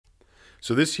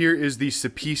So this here is the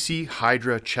Sepici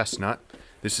Hydra Chestnut.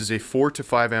 This is a 4 to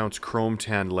 5 ounce chrome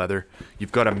tanned leather.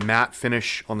 You've got a matte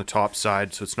finish on the top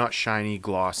side, so it's not shiny,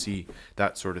 glossy,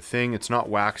 that sort of thing. It's not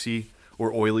waxy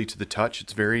or oily to the touch.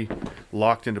 It's very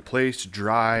locked into place,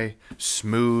 dry,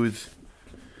 smooth.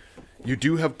 You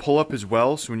do have pull-up as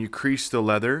well, so when you crease the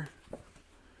leather,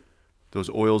 those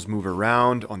oils move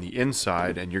around on the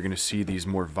inside, and you're going to see these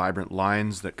more vibrant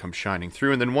lines that come shining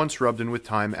through. And then once rubbed in with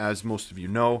time, as most of you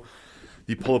know,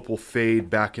 the pull-up will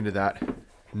fade back into that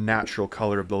natural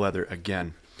color of the leather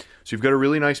again. So you've got a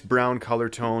really nice brown color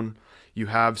tone. You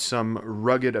have some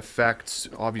rugged effects,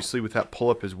 obviously with that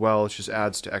pull-up as well. It just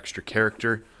adds to extra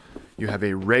character. You have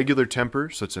a regular temper,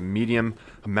 so it's a medium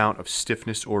amount of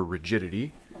stiffness or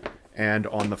rigidity. And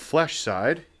on the flesh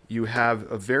side, you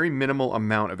have a very minimal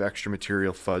amount of extra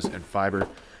material, fuzz, and fiber.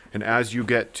 And as you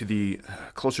get to the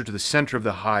closer to the center of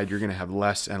the hide, you're going to have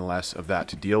less and less of that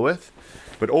to deal with.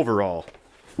 But overall,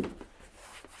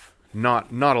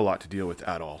 not a lot to deal with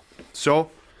at all. So,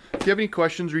 if you have any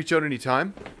questions, reach out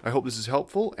anytime. I hope this is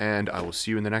helpful, and I will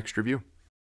see you in the next review.